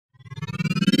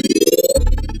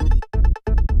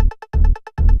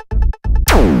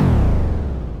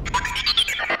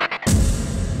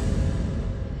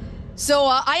So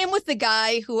I am with the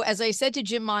guy who, as I said to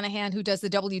Jim Monahan, who does the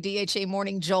WDHA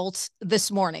Morning Jolt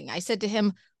this morning, I said to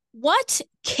him, what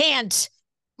can't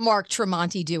Mark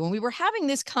Tremonti do? And we were having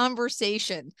this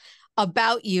conversation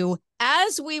about you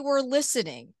as we were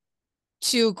listening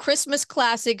to Christmas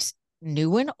classics,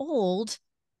 new and old,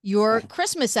 your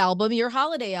Christmas album, your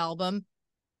holiday album.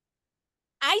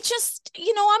 I'm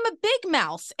a big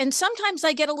mouth, and sometimes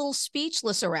I get a little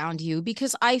speechless around you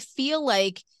because I feel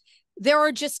like there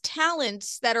are just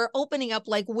talents that are opening up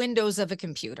like windows of a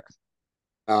computer.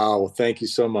 Oh, well, thank you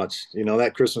so much.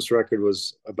 That Christmas record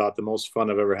was about the most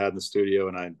fun I've ever had in the studio,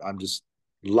 and I'm just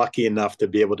lucky enough to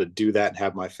be able to do that and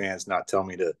have my fans not tell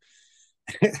me to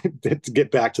to get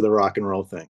back to the rock and roll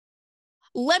thing.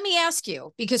 Let me ask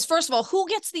you, because first of all, who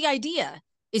gets the idea?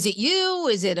 Is it you?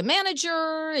 Is it a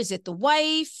manager? Is it the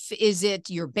wife? Is it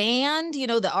your band?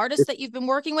 The artist that you've been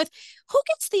working with? Who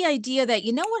gets the idea that,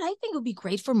 you know what, I think it would be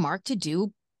great for Mark to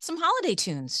do some holiday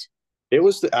tunes? It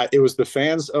was the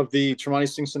fans of the Tremonti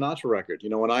Sings Sinatra record.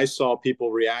 When I saw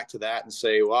people react to that and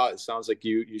say, "Wow, it sounds like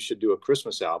you should do a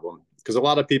Christmas album," because a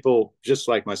lot of people, just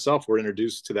like myself, were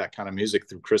introduced to that kind of music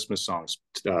through Christmas songs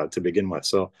to begin with.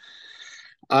 So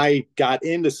I got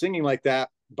into singing like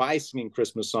that by singing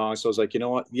Christmas songs. So I was like, you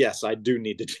know what? Yes, I do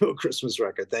need to do a Christmas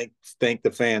record. Thank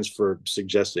the fans for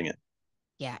suggesting it.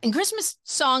 Yeah. And Christmas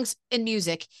songs and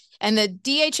music, and the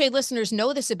DHA listeners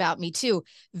know this about me too,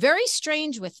 very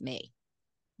strange with me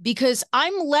because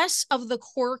I'm less of the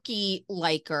quirky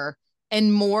liker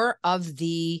and more of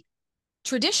the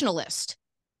traditionalist.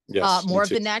 Yes, me More of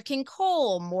too. the Nat King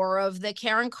Cole, more of the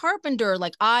Karen Carpenter.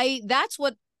 That's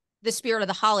what the spirit of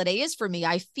the holiday is for me.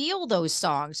 I feel those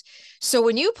songs. So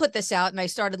when you put this out and I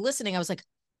started listening, I was like,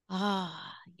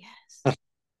 yes,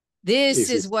 this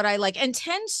Easy. is what I like. And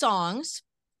 10 songs,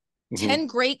 Mhm. 10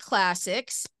 great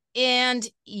classics, and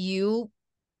you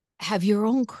have your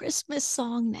own Christmas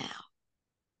song now.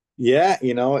 Yeah,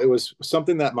 it was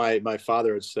something that my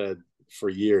father had said for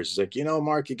years. He's like,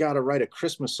 Mark, you got to write a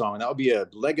Christmas song. That will be a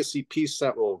legacy piece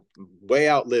that will way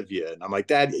outlive you. And I'm like,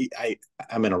 Dad,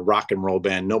 I'm in a rock and roll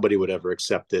band. Nobody would ever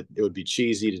accept it. It would be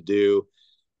cheesy to do.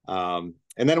 And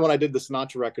then when I did the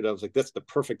Sinatra record, I was like, that's the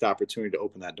perfect opportunity to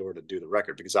open that door to do the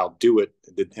record because I'll do it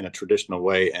in a traditional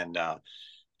way and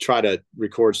try to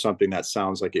record something that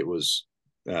sounds like it was.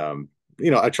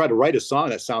 I tried to write a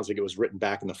song that sounds like it was written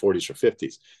back in the 40s or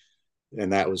 50s,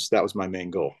 and that was my main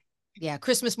goal. Yeah,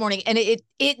 Christmas morning. And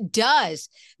it does.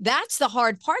 That's the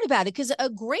hard part about it because a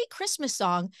great Christmas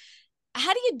song,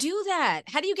 how do you do that?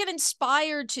 How do you get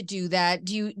inspired to do that?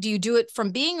 Do you do it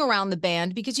from being around the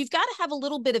band? Because you've got to have a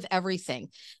little bit of everything.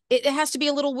 It has to be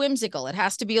a little whimsical. It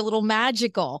has to be a little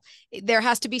magical. There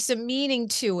has to be some meaning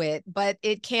to it, but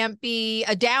it can't be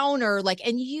a downer.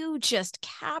 And you just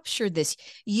captured this.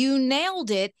 You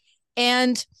nailed it.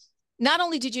 And not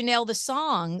only did you nail the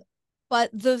song, but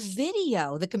the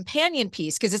video, the companion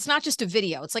piece, because it's not just a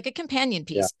video, it's like a companion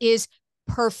Yeah. piece, is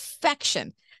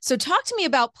perfection. So talk to me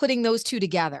about putting those two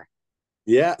together.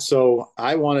 Yeah. So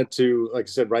I wanted to, like I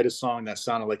said, write a song that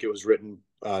sounded like it was written,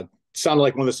 sounded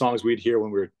like one of the songs we'd hear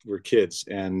when we were kids.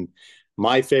 And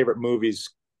my favorite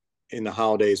movies in the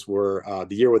holidays were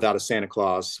The Year Without a Santa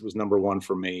Claus was number one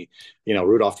for me.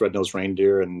 Rudolph the Red-Nosed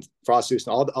Reindeer and Frosty and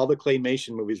all the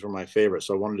claymation movies were my favorite.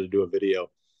 So I wanted to do a video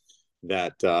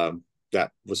that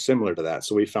was similar to that.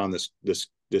 So we found this.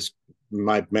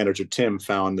 My manager Tim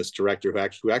found this director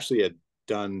who actually had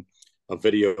done a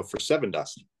video for Seven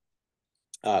Dust.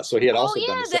 So he had Oh also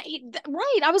done the same. yeah,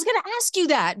 right. I was going to ask you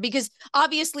that because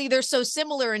obviously they're so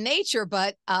similar in nature,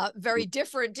 but very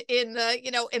different in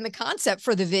the concept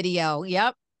for the video.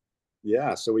 Yep.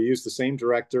 Yeah, so we used the same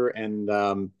director, and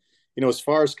as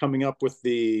far as coming up with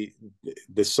the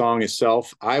song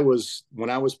itself, when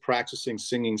I was practicing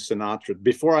singing Sinatra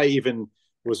before I even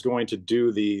was going to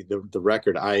do the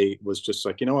record, I was just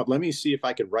like, you know what, let me see if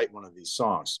I could write one of these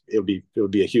songs. It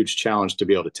would be a huge challenge to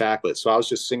be able to tackle it. So I was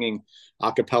just singing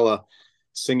a cappella,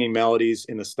 singing melodies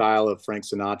in the style of Frank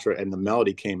Sinatra, and the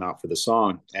melody came out for the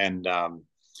song. And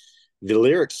the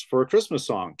lyrics for a Christmas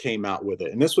song came out with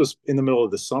it. And this was in the middle of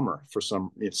the summer for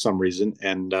some reason.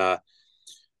 And I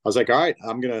was like, all right,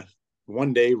 I'm going to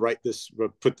one day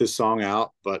put this song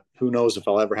out, but who knows if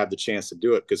I'll ever have the chance to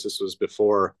do it because this was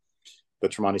before the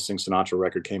Tremonti Sings Sinatra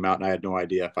record came out. And I had no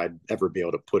idea if I'd ever be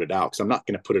able to put it out because I'm not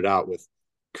going to put it out with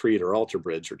Creed or Alter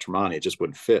Bridge or Tremonti. It just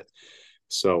wouldn't fit.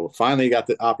 So finally got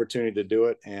the opportunity to do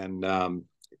it. And, one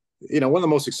of the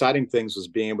most exciting things was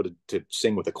being able to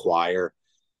sing with a choir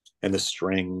and the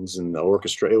strings and the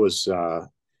orchestra. It was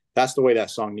that's the way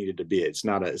that song needed to be. It's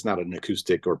not an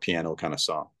acoustic or piano kind of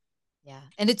song. Yeah.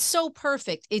 And it's so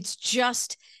perfect. It's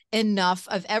just enough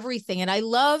of everything. And I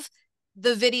love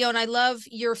the video, and I love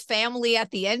your family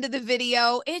at the end of the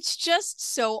video. It's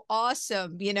just so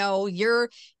awesome. You know,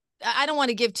 I don't want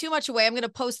to give too much away. I'm going to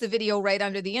post the video right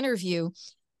under the interview.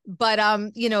 But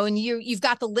you know, and you've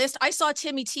got the list. I saw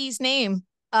Timmy T's name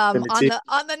on Timothy.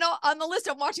 the list.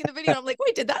 I'm watching the video and I'm like,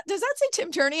 wait, does that say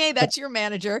Tim Ternie? That's your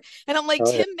manager. And I'm like,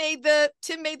 Oh, yeah.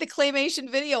 Tim made the claymation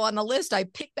video on the list. I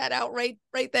picked that out right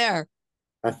there.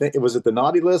 I think it was it the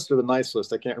naughty list or the nice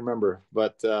list. I can't remember,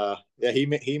 but yeah,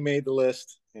 he made the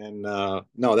list, and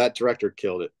no, that director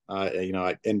killed it. You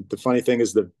know, and the funny thing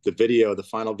is the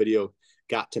final video,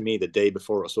 got to me the day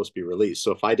before it was supposed to be released.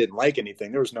 So if I didn't like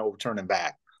anything, there was no turning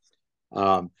back.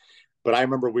 Um, but I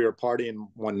remember we were partying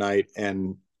one night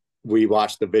and we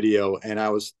watched the video, and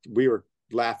we were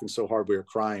laughing so hard we were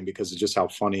crying because of just how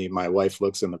funny my wife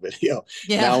looks in the video.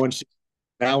 Yeah.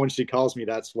 Now when she calls me,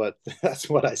 that's what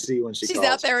I see when she She's out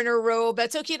calls. there in her robe.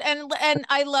 That's so cute. And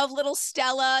I love little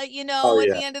Stella, you Oh know, at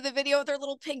yeah. the end of the video with her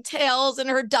little pigtails and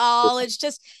her doll. It's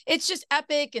just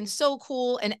epic and so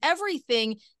cool, and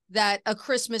everything that a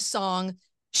Christmas song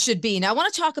should be. Now, I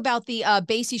want to talk about the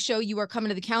Basie show. You are coming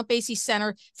to the Count Basie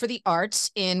Center for the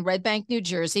Arts in Red Bank, New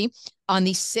Jersey on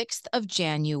the 6th of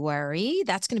January.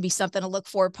 That's going to be something to look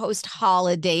for post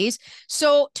holidays.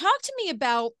 So talk to me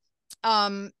about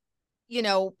you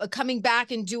know, coming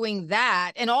back and doing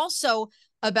that, and also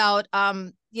about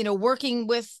you know, working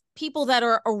with people that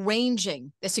are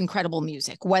arranging this incredible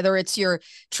music, whether it's your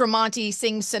Tremonti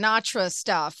Sings Sinatra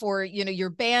stuff, or you know, your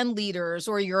band leaders,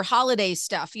 or your holiday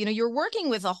stuff. You know, you're working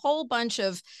with a whole bunch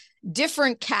of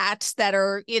different cats that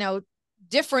are, you know,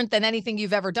 different than anything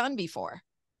you've ever done before.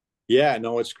 Yeah,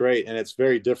 no, it's great. And it's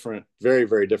very different, very,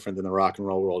 very different than the rock and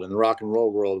roll world. In the rock and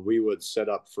roll world, we would set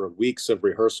up for weeks of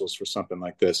rehearsals for something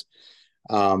like this.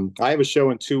 I have a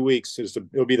show in 2 weeks.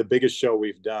 It'll be the biggest show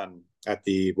we've done at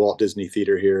the Walt Disney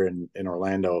Theater here in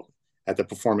Orlando at the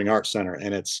Performing Arts Center.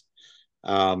 And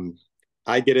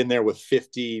I get in there with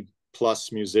 50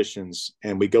 plus musicians,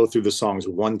 and we go through the songs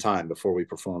one time before we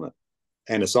perform it.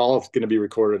 And it's all going to be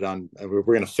recorded we're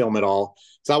going to film it all.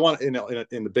 So I want, you know,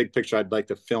 in the big picture, I'd like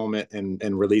to film it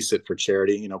and release it for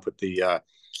charity, you know, put the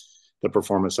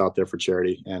performance out there for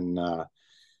charity. And,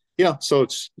 you know, so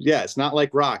it's not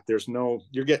like rock. There's no,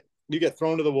 you get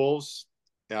thrown to the wolves.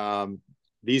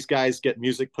 These guys get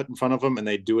music put in front of them and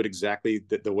they do it exactly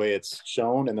the way it's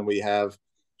shown. And then we have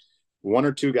one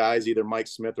or two guys, either Mike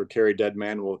Smith or Kerry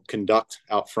Deadman, will conduct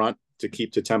out front to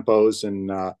keep the tempos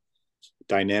and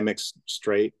dynamics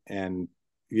straight. And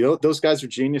you know, those guys are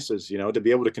geniuses, you know, to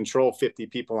be able to control 50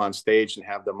 people on stage and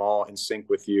have them all in sync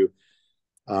with you.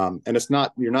 And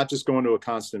you're not just going to a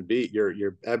constant beat,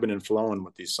 you're ebbing and flowing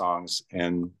with these songs.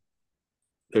 And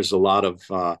there's a lot of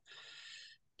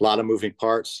moving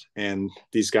parts. And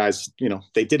these guys, you know,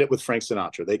 they did it with Frank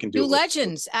Sinatra. They can do Two it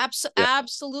legends. yeah.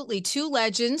 Absolutely. Two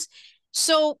legends.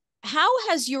 So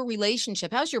how's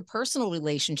your personal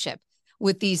relationship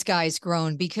with these guys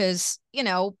grown? Because, you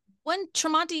know, when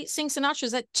Tremonti Sings Sinatra,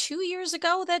 is that 2 years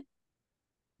ago, that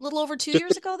little over 2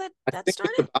 years ago that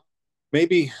started?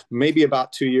 Maybe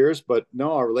about 2 years, but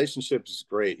no, our relationship is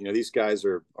great. You know, these guys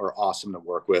are awesome to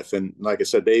work with. And like I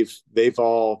said, they've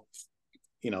all,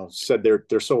 you know, said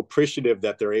they're so appreciative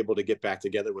that they're able to get back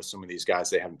together with some of these guys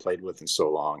they haven't played with in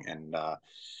so long. And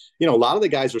you know, a lot of the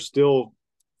guys are still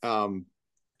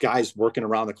guys working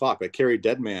around the clock. Like Kerry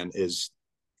Deadman is,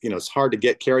 you know, it's hard to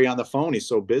get Kerry on the phone. He's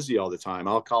so busy all the time.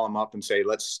 I'll call him up and say,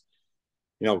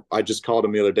 you know, I just called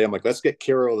him the other day. I'm like, let's get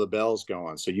Carol of the Bells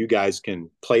going so you guys can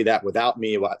play that without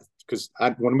me. Because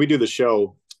when we do the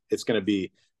show, it's going to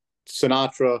be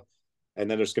Sinatra, and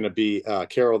then there's going to be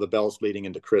Carol of the Bells leading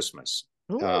into Christmas.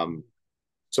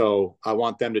 So I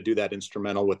want them to do that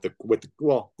instrumental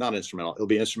well, not instrumental. It'll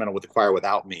be instrumental with the choir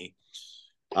without me.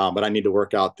 But I need to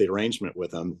work out the arrangement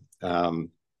with him.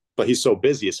 But he's so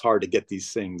busy, it's hard to get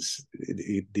these things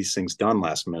done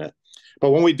last minute.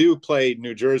 But when we do play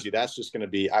New Jersey, that's just going to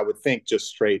be, I would think, just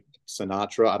straight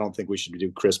Sinatra. I don't think we should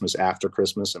do Christmas after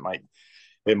Christmas.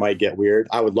 It might get weird.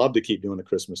 I would love to keep doing the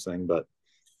Christmas thing, but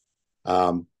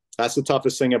that's the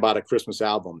toughest thing about a Christmas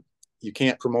album. You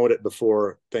can't promote it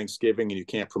before Thanksgiving, and you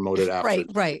can't promote it after. Right. It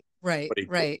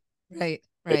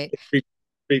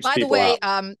creeps By the people way,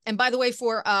 out. and by the way,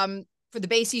 for the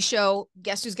Basie show,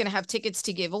 guess who's going to have tickets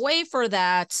to give away for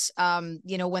that?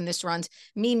 You know, when this runs,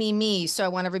 me. So I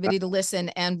want everybody to listen,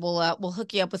 and we'll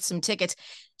hook you up with some tickets.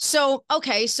 So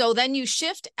okay, so then you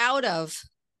shift out of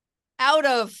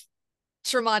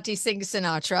Tremonti Sings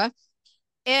Sinatra,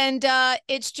 and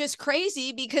it's just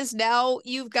crazy because now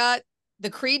you've got the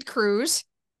Creed cruise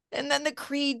and then the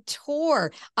Creed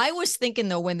tour. I was thinking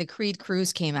though, when the Creed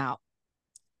cruise came out,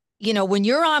 you know, when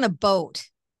you're on a boat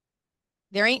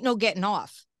there ain't no getting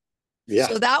off. Yeah.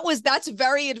 So that's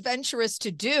very adventurous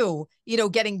to do,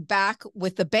 getting back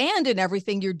with the band and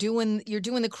everything. You're doing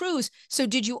the cruise. So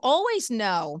did you always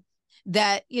know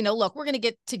that, look, we're going to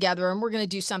get together and we're going to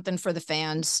do something for the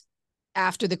fans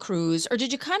after the cruise? Or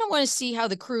did you kind of want to see how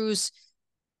the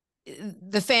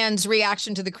fans'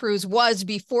 reaction to the cruise was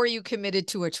before you committed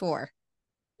to a tour?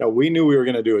 No, we knew we were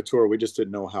going to do a tour. We just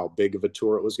didn't know how big of a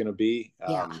tour it was going to be.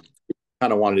 Yeah.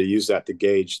 Kind of wanted to use that to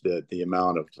gauge the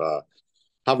amount of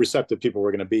how receptive people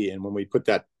were going to be. And when we put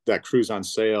that cruise on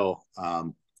sale,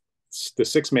 the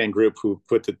 6-man group who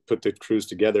put the cruise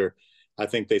together, I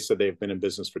think they said they've been in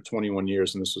business for 21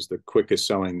 years, and this was the quickest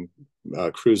selling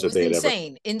cruise that they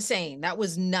had insane. That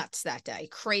was nuts that day.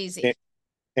 Crazy.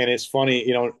 And it's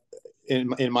funny,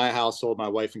 in my household, my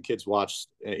wife and kids watch.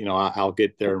 I'll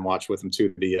get there and watch with them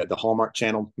too. The Hallmark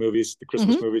Channel movies, the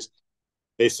Christmas movies.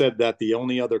 They said that the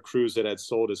only other cruise that had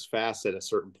sold as fast at a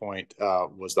certain point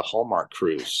was the Hallmark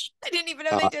cruise. I didn't even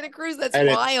know they did a cruise. That's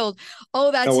wild.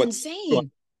 Oh, that's insane.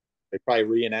 They probably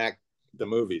reenact the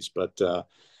movies, but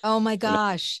oh my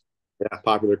gosh. Yeah,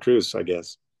 popular cruise, I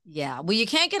guess. Yeah. Well, you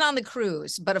can't get on the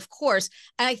cruise, but of course,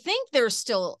 and I think there's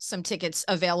still some tickets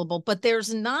available, but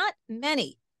there's not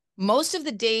many. Most of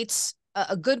the dates,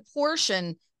 a good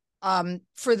portion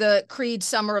for the Creed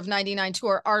Summer of '99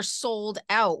 tour are sold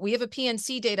out. We have a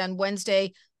PNC date on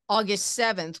Wednesday, August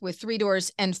 7th with Three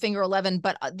Doors and Finger 11,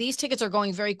 but these tickets are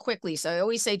going very quickly. So I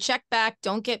always say, check back.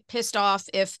 Don't get pissed off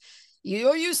if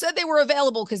you said they were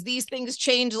available, because these things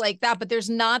change like that, but there's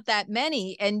not that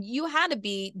many. And you had to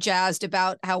be jazzed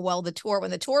about how well when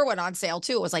the tour went on sale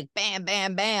too, it was like bam,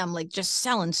 bam, bam, like just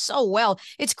selling so well.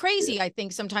 It's crazy. Yeah. I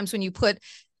think sometimes when you put,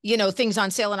 things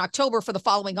on sale in October for the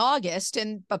following August,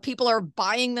 but people are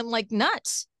buying them like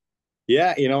nuts.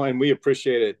 Yeah. And we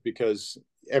appreciate it because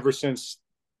ever since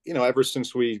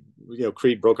we,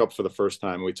 Creed broke up for the first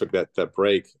time, we took that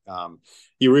break.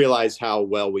 You realize how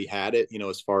well we had it,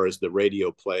 as far as the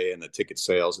radio play and the ticket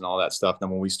sales and all that stuff.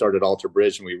 Then when we started Alter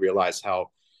Bridge, and we realized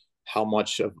how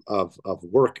much of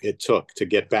work it took to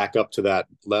get back up to that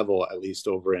level, at least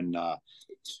over in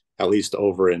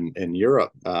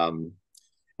Europe.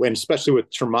 When especially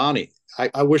with Tremonti,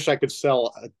 I wish I could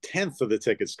sell 1/10 of the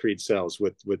tickets Creed sells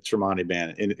with Tremonti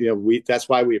Band, and that's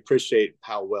why we appreciate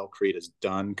how well Creed has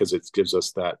done, because it gives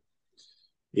us that,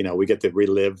 we get to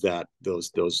relive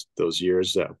those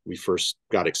years that we first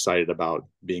got excited about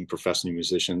being professional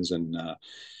musicians, and like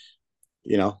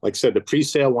I said, the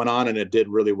pre-sale went on and it did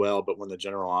really well, but when the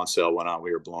general on sale went on,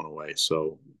 we were blown away.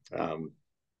 So,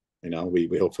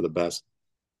 we hope for the best.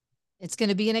 It's going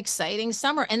to be an exciting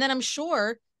summer, and then I'm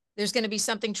sure there's going to be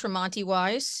something Tremonti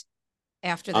wise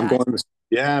after that. I'm going to,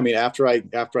 yeah. I mean, after I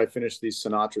finish these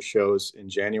Sinatra shows in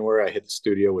January, I hit the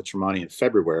studio with Tremonti in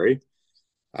February.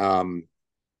 I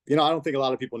don't think a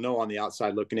lot of people know on the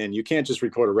outside looking in, you can't just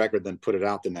record a record, then put it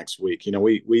out the next week.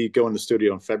 We go in the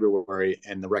studio in February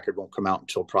and the record won't come out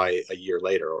until probably a year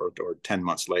later or 10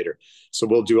 months later. So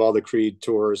we'll do all the Creed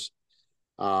tours.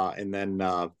 And then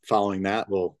following that,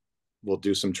 we'll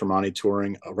do some Tremonti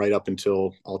touring right up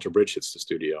until Alter Bridge hits the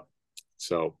studio.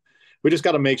 So we just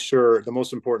got to make sure, the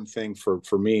most important thing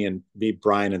for me,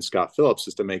 Brian and Scott Phillips,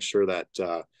 is to make sure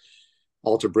that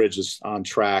Alter Bridge is on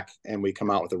track and we come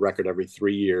out with a record every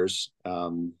 3 years.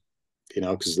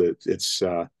 Because it's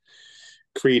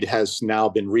Creed has now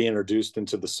been reintroduced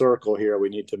into the circle here. We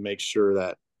need to make sure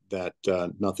that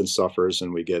nothing suffers,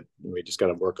 and we just got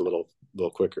to work a little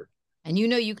quicker. And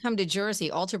you come to Jersey,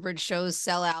 Alter Bridge shows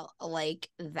sell out like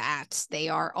that. They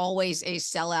are always a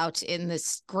sellout in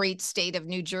this great state of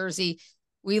New Jersey.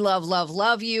 We love, love,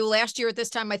 love you. Last year at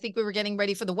this time, I think we were getting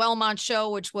ready for the Wellmont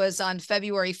show, which was on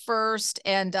February 1st.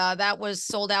 And that was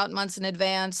sold out months in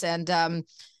advance. And,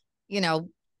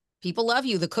 people love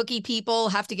you. The cookie people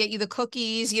have to get you the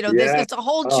cookies. It's a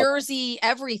whole Jersey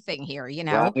everything here,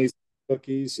 Brownies,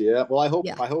 cookies. Yeah. Well, I hope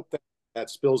that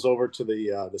spills over to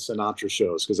the Sinatra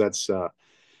shows, because that's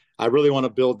I really want to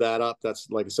build that up. That's,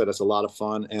 like I said, that's a lot of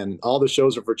fun, and all the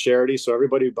shows are for charity. So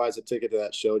everybody who buys a ticket to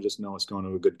that show, just know it's going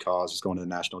to a good cause. It's going to the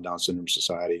National Down Syndrome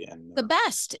Society, and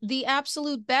the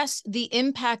absolute best, the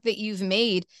impact that you've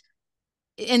made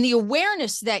and the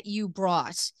awareness that you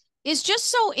brought is just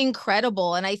so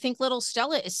incredible. And I think little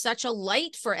Stella is such a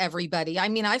light for everybody. I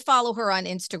mean, I follow her on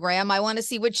Instagram. I want to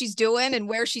see what she's doing and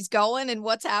where she's going and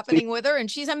what's happening with her.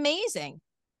 And she's amazing.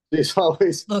 She's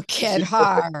always, look at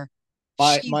her.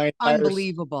 My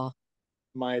unbelievable.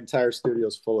 My entire studio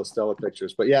is full of Stella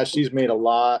pictures. But yeah, she's made a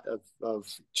lot of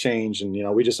change. And,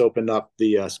 we just opened up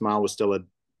the Smile with Stella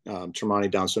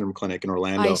Tremonti Down Syndrome Clinic in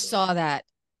Orlando. I saw that.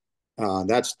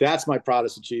 That's my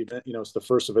proudest achievement. You know, it's the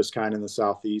first of its kind in the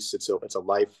Southeast. It's a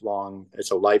lifelong,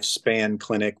 it's a lifespan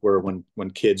clinic where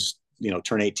when kids, you know,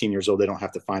 turn 18 years old, they don't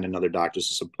have to find another doctor. It's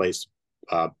just a place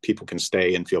people can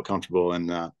stay and feel comfortable.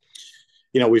 And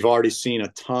you know, we've already seen a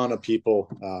ton of people,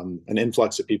 an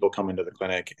influx of people come into the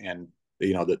clinic, and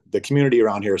you know, the community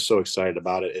around here is so excited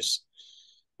about it.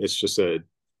 It's just a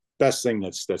best thing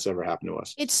that's ever happened to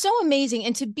us. It's so amazing.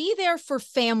 And to be there for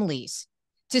families,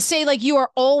 to say like you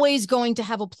are always going to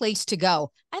have a place to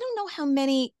go. I don't know how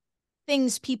many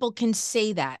things people can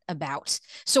say that about.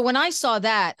 So when I saw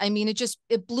that, I mean,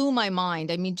 it blew my mind.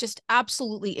 I mean, just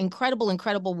absolutely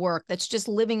incredible work that's just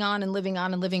living on and living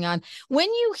on and living on. When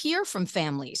you hear from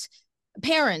families,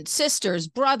 parents, sisters,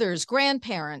 brothers,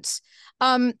 grandparents,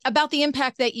 about the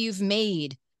impact that you've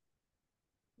made,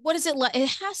 what is it like? It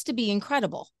has to be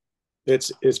incredible.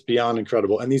 It's beyond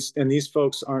incredible. And these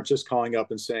folks aren't just calling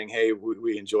up and saying, hey,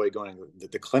 we enjoy going to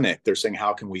the clinic. They're saying,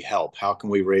 how can we help? How can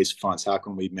we raise funds? How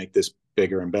can we make this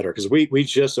bigger and better? Because we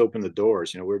just opened the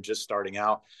doors. You know, we're just starting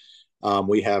out.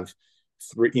 We have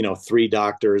three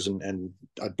doctors and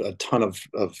a ton of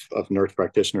nurse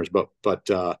practitioners, but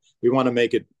we want to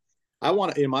make it. I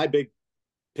want to, in my big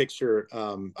picture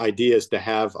idea is to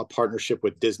have a partnership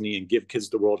with Disney and Give Kids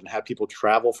the World and have people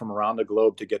travel from around the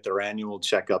globe to get their annual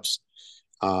checkups,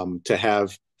 to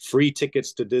have free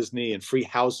tickets to Disney and free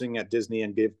housing at Disney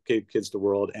and Give Kids the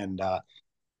World, and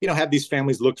you know, have these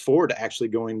families look forward to actually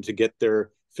going to get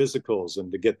their physicals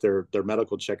and to get their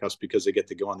medical checkups because they get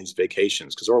to go on these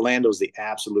vacations, because Orlando is the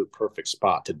absolute perfect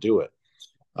spot to do it.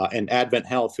 And Advent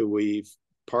Health, who we've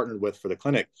partnered with for the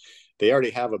clinic, they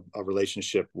already have a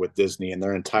relationship with Disney, and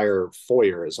their entire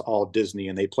foyer is all Disney,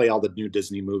 and they play all the new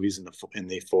Disney movies in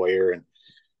the foyer.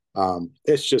 And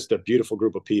it's just a beautiful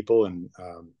group of people. And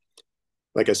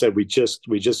like I said, we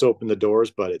just opened the doors,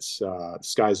 but it's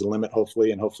sky's the limit,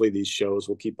 hopefully. And hopefully these shows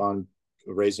will keep on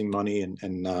raising money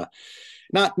and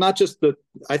not just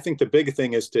I think the big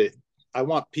thing is I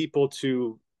want people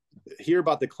to hear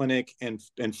about the clinic and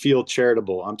feel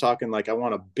charitable. I'm talking like, I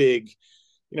want a big,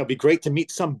 you know, it'd be great to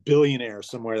meet some billionaire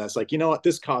somewhere that's like, you know what,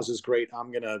 this cause is great,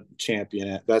 I'm going to champion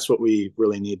it. That's what we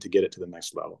really need to get it to the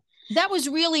next level. That was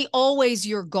really always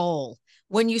your goal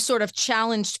when you sort of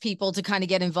challenged people to kind of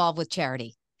get involved with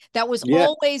charity. That was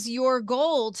always your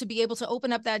goal, to be able to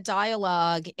open up that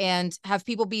dialogue and have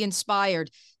people be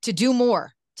inspired to do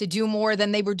more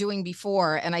than they were doing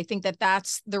before. And I think that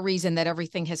that's the reason that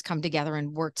everything has come together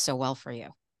and worked so well for you.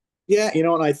 Yeah, you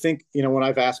know, and I think, you know, when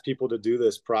I've asked people to do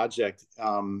this project,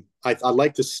 I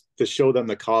like to show them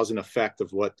the cause and effect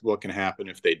of what can happen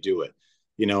if they do it.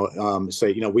 You know,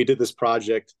 say, you know, we did this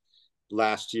project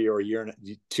last year or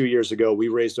 2 years ago. We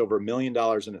raised over $1 million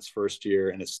in its first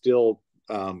year, and it's still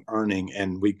earning.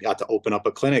 And we got to open up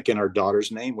a clinic in our daughter's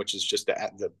name, which is just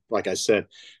like I said,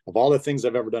 of all the things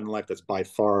I've ever done in life, that's by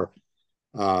far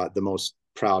the most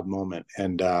proud moment.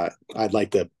 And I'd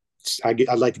like to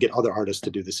get other artists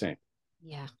to do the same.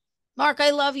 Yeah. Mark,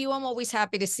 I love you. I'm always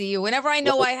happy to see you. Whenever I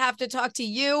know I have to talk to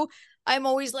you, I'm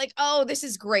always like, oh, this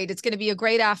is great. It's going to be a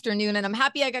great afternoon. And I'm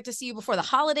happy I got to see you before the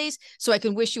holidays, so I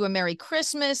can wish you a Merry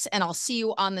Christmas. And I'll see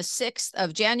you on the 6th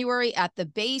of January at the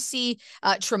Basie,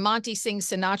 Tremonti Sings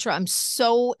Sinatra. I'm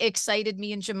so excited.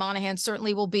 Me and Jim Monahan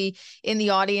certainly will be in the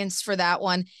audience for that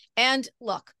one. And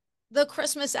look, the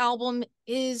Christmas album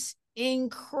is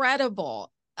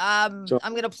incredible. I'm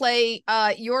going to play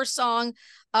your song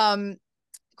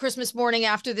Christmas morning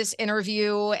after this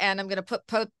interview, and I'm going to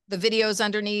put the videos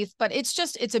underneath. But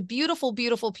it's a beautiful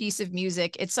piece of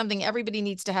music. It's something everybody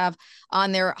needs to have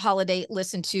on their holiday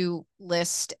listen to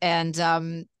list.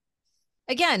 And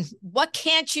again, what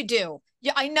can't you do?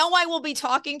 Yeah, I know I will be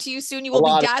talking to you soon. You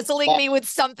will be dazzling me with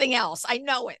something else. I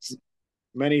know it.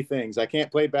 Many things. I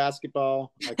can't play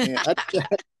basketball. I can't.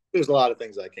 There's a lot of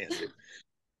things I can't do.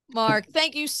 Mark,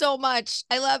 thank you so much.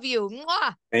 I love you.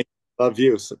 Mwah. Love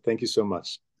you. So thank you so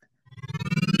much.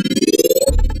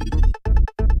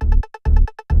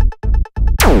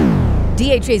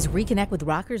 DHA's Reconnect with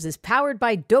Rockers is powered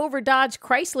by Dover Dodge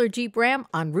Chrysler Jeep Ram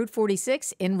on Route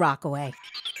 46 in Rockaway.